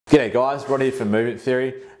G'day guys, Rod here from Movement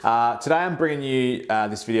Theory. Today I'm bringing you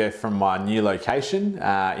this video from my new location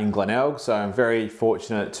in Glenelg. So I'm very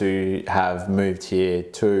fortunate to have moved here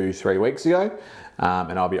 2-3 weeks ago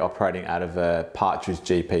and I'll be operating out of a Partridge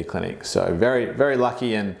GP clinic. So very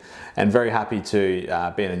lucky and very happy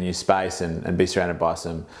to be in a new space and be surrounded by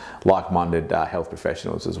some like-minded health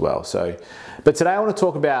professionals as well. But today I want to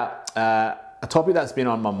talk about a topic that's been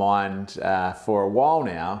on my mind for a while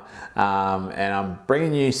now, and I'm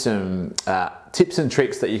bringing you some tips and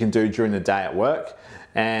tricks that you can do during the day at work.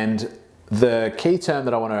 And the key term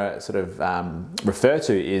that I want to sort of refer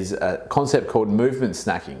to is a concept called movement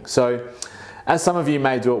snacking. So as some of you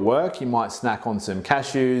may do at work, you might snack on some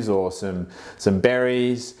cashews or some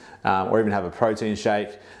berries, or even have a protein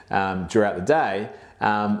shake throughout the day.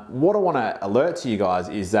 What I want to alert to you guys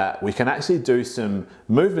is that we can actually do some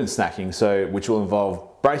movement snacking, which will involve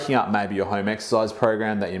breaking up maybe your home exercise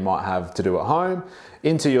program that you might have to do at home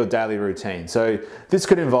into your daily routine. So this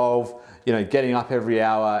could involve, getting up every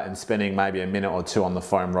hour and spending maybe a minute or two on the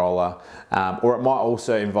foam roller, or it might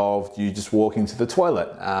also involve you just walking to the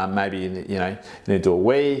toilet. Maybe you need to do a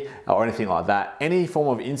wee or anything like that. Any form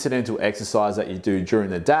of incidental exercise that you do during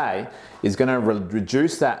the day is going to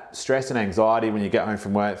reduce that stress and anxiety when you get home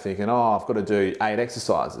from work thinking, oh, I've got to do 8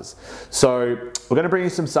 exercises. So we're going to bring you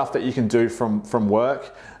some stuff that you can do from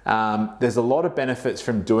work. There's a lot of benefits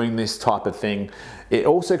from doing this type of thing. It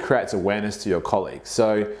also creates awareness to your colleagues.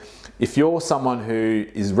 So if you're someone who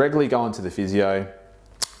is regularly going to the physio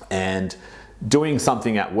and doing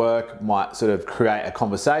something at work might sort of create a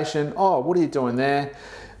conversation, oh, what are you doing there?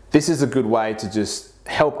 This is a good way to just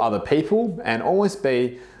help other people and almost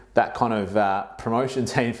be that kind of promotion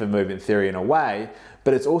team for movement theory in a way,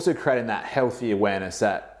 but it's also creating that healthy awareness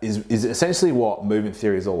that is essentially what movement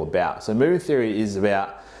theory is all about. So movement theory is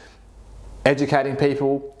about educating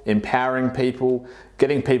people, empowering people,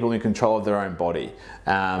 getting people in control of their own body.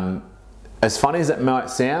 As funny as it might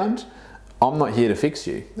sound, I'm not here to fix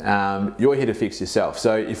you. You're here to fix yourself.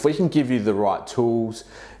 So if we can give you the right tools,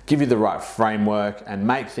 give you the right framework and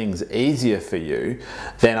make things easier for you,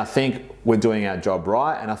 then I think we're doing our job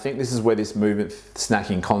right. And I think this is where this movement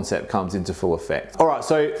snacking concept comes into full effect. All right,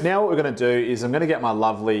 so now what we're gonna do is I'm gonna get my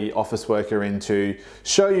lovely office worker in to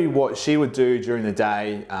show you what she would do during the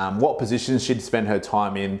day, what positions she'd spend her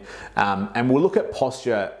time in, and we'll look at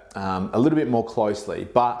posture a little bit more closely.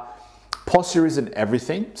 But posture isn't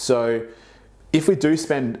everything. So if we do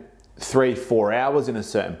spend 3-4 hours in a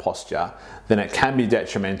certain posture, then it can be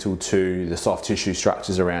detrimental to the soft tissue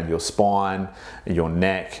structures around your spine, your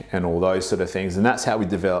neck, and all those sort of things. And that's how we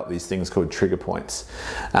develop these things called trigger points.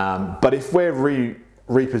 But if we're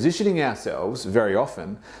repositioning ourselves very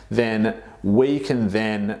often, then we can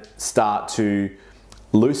then start to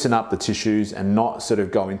loosen up the tissues and not sort of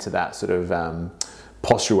go into that sort of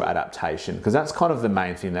postural adaptation, because that's kind of the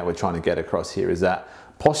main thing that we're trying to get across here, is that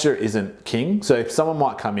posture isn't king. So if someone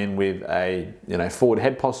might come in with a forward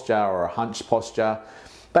head posture or a hunched posture,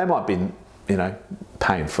 they might be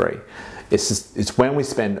pain-free. It's when we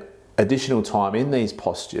spend additional time in these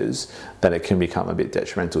postures that it can become a bit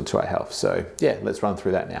detrimental to our health. So yeah, let's run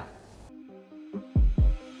through that now.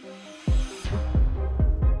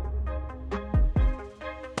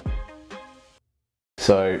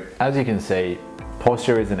 So as you can see,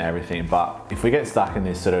 posture isn't everything, but if we get stuck in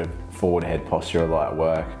this sort of forward head posture a lot at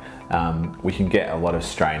work, we can get a lot of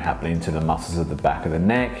strain happening to the muscles of the back of the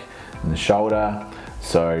neck and the shoulder.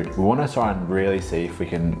 So we want to try and really see if we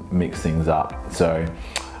can mix things up. So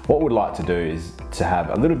what we'd like to do is to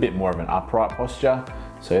have a little bit more of an upright posture.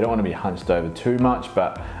 So you don't want to be hunched over too much,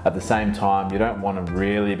 but at the same time, you don't want to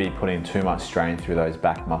really be putting too much strain through those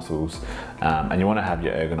back muscles, and you want to have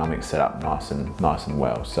your ergonomics set up nice and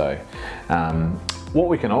well. So what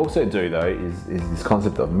we can also do though is this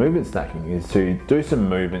concept of movement snacking, is to do some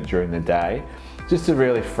movement during the day just to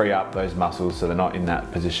really free up those muscles so they're not in that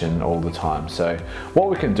position all the time. So what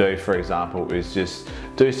we can do, for example, is just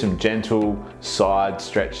do some gentle side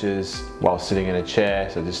stretches while sitting in a chair.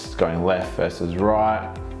 So just going left versus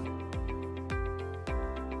right.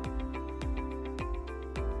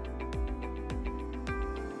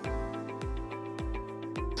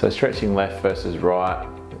 So stretching left versus right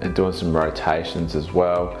and doing some rotations as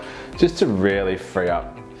well, just to really free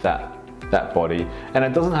up that body. And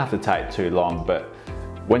it doesn't have to take too long, but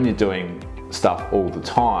when you're doing stuff all the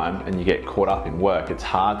time and you get caught up in work, it's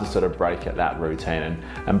hard to sort of break out that routine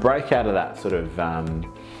and break out of that sort of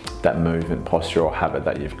that movement posture or habit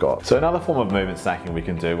that you've got. So another form of movement snacking we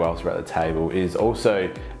can do whilst we're at the table is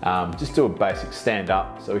also just do a basic stand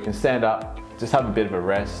up. So we can stand up, just have a bit of a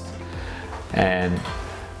rest and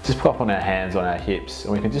just pop on our hands on our hips,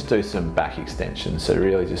 and we can just do some back extensions. So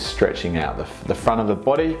really just stretching out the front of the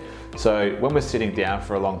body. So when we're sitting down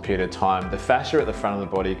for a long period of time, the fascia at the front of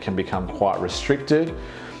the body can become quite restricted.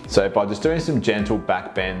 So by just doing some gentle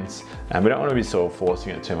back bends, and we don't want to be sort of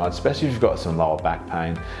forcing it too much, especially if you've got some lower back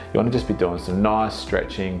pain, you want to just be doing some nice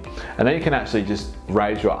stretching. And then you can actually just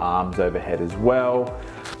raise your arms overhead as well,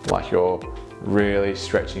 like you're really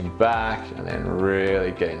stretching back, and then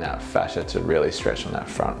really getting that fascia to really stretch on that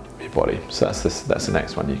front of your body. So that's the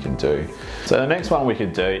next one you can do. So the next one we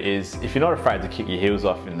could do is, if you're not afraid to kick your heels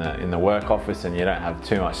off in the work office and you don't have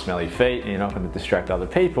too much smelly feet and you're not going to distract other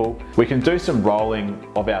people, we can do some rolling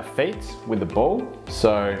of our feet with the ball.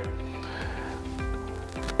 So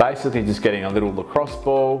basically just getting a little lacrosse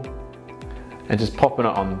ball and just popping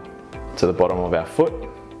it on to the bottom of our foot,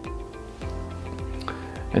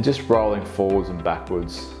 and just rolling forwards and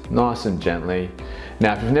backwards, nice and gently.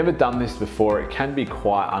 Now, if you've never done this before, it can be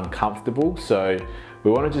quite uncomfortable, so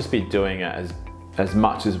we want to just be doing it as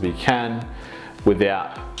much as we can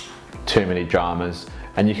without too many dramas.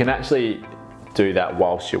 And you can actually do that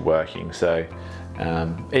whilst you're working, so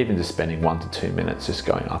even just spending 1 to 2 minutes just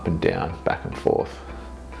going up and down, back and forth.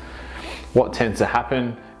 What tends to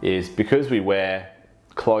happen is, because we wear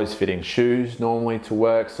close-fitting shoes normally to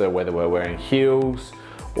work, so whether we're wearing heels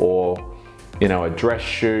or, you know, a dress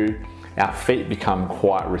shoe, our feet become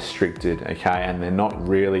quite restricted, okay, and they're not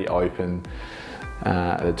really open.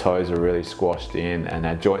 The toes are really squashed in and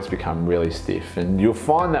our joints become really stiff, and you'll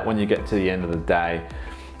find that when you get to the end of the day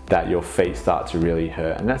that your feet start to really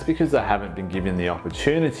hurt, and that's because they haven't been given the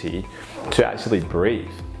opportunity to actually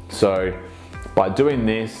breathe. So by doing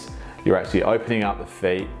this, you're actually opening up the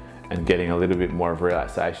feet and getting a little bit more of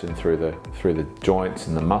relaxation through the joints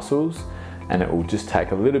and the muscles, and it will just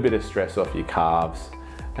take a little bit of stress off your calves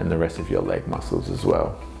and the rest of your leg muscles as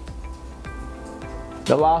well.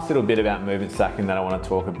 The last little bit about movement stacking that I want to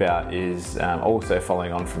talk about is also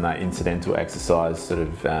following on from that incidental exercise sort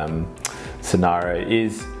of scenario,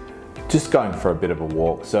 is just going for a bit of a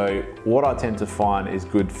walk. So what I tend to find is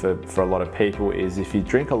good for a lot of people is, if you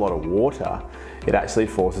drink a lot of water, it actually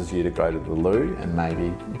forces you to go to the loo and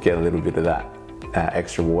maybe get a little bit of that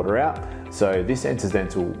extra water out. So this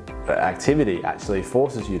incidental activity actually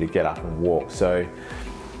forces you to get up and walk. So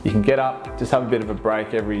you can get up, just have a bit of a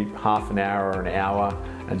break every half an hour or an hour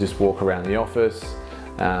and just walk around the office.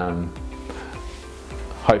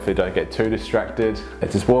 Hopefully don't get too distracted.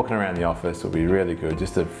 Just walking around the office will be really good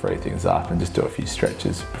just to free things up and just do a few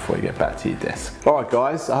stretches before you get back to your desk. All right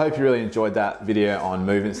guys, I hope you really enjoyed that video on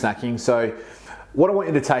movement snacking. So what I want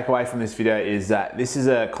you to take away from this video is that this is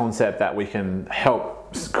a concept that we can help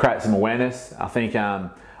create some awareness. I think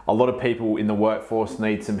a lot of people in the workforce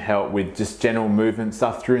need some help with just general movement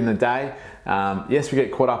stuff during the day. Yes, we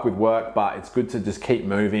get caught up with work, but it's good to just keep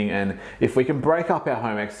moving. And if we can break up our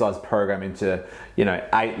home exercise program into, you know,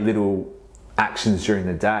 8 little actions during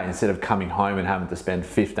the day, instead of coming home and having to spend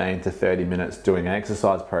 15 to 30 minutes doing an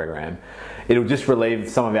exercise program, it'll just relieve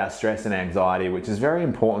some of our stress and anxiety, which is very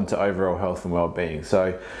important to overall health and well-being.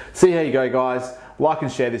 So see how you go, guys. Like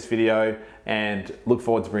and share this video, and look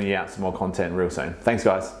forward to bringing out some more content real soon. Thanks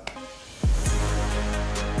guys.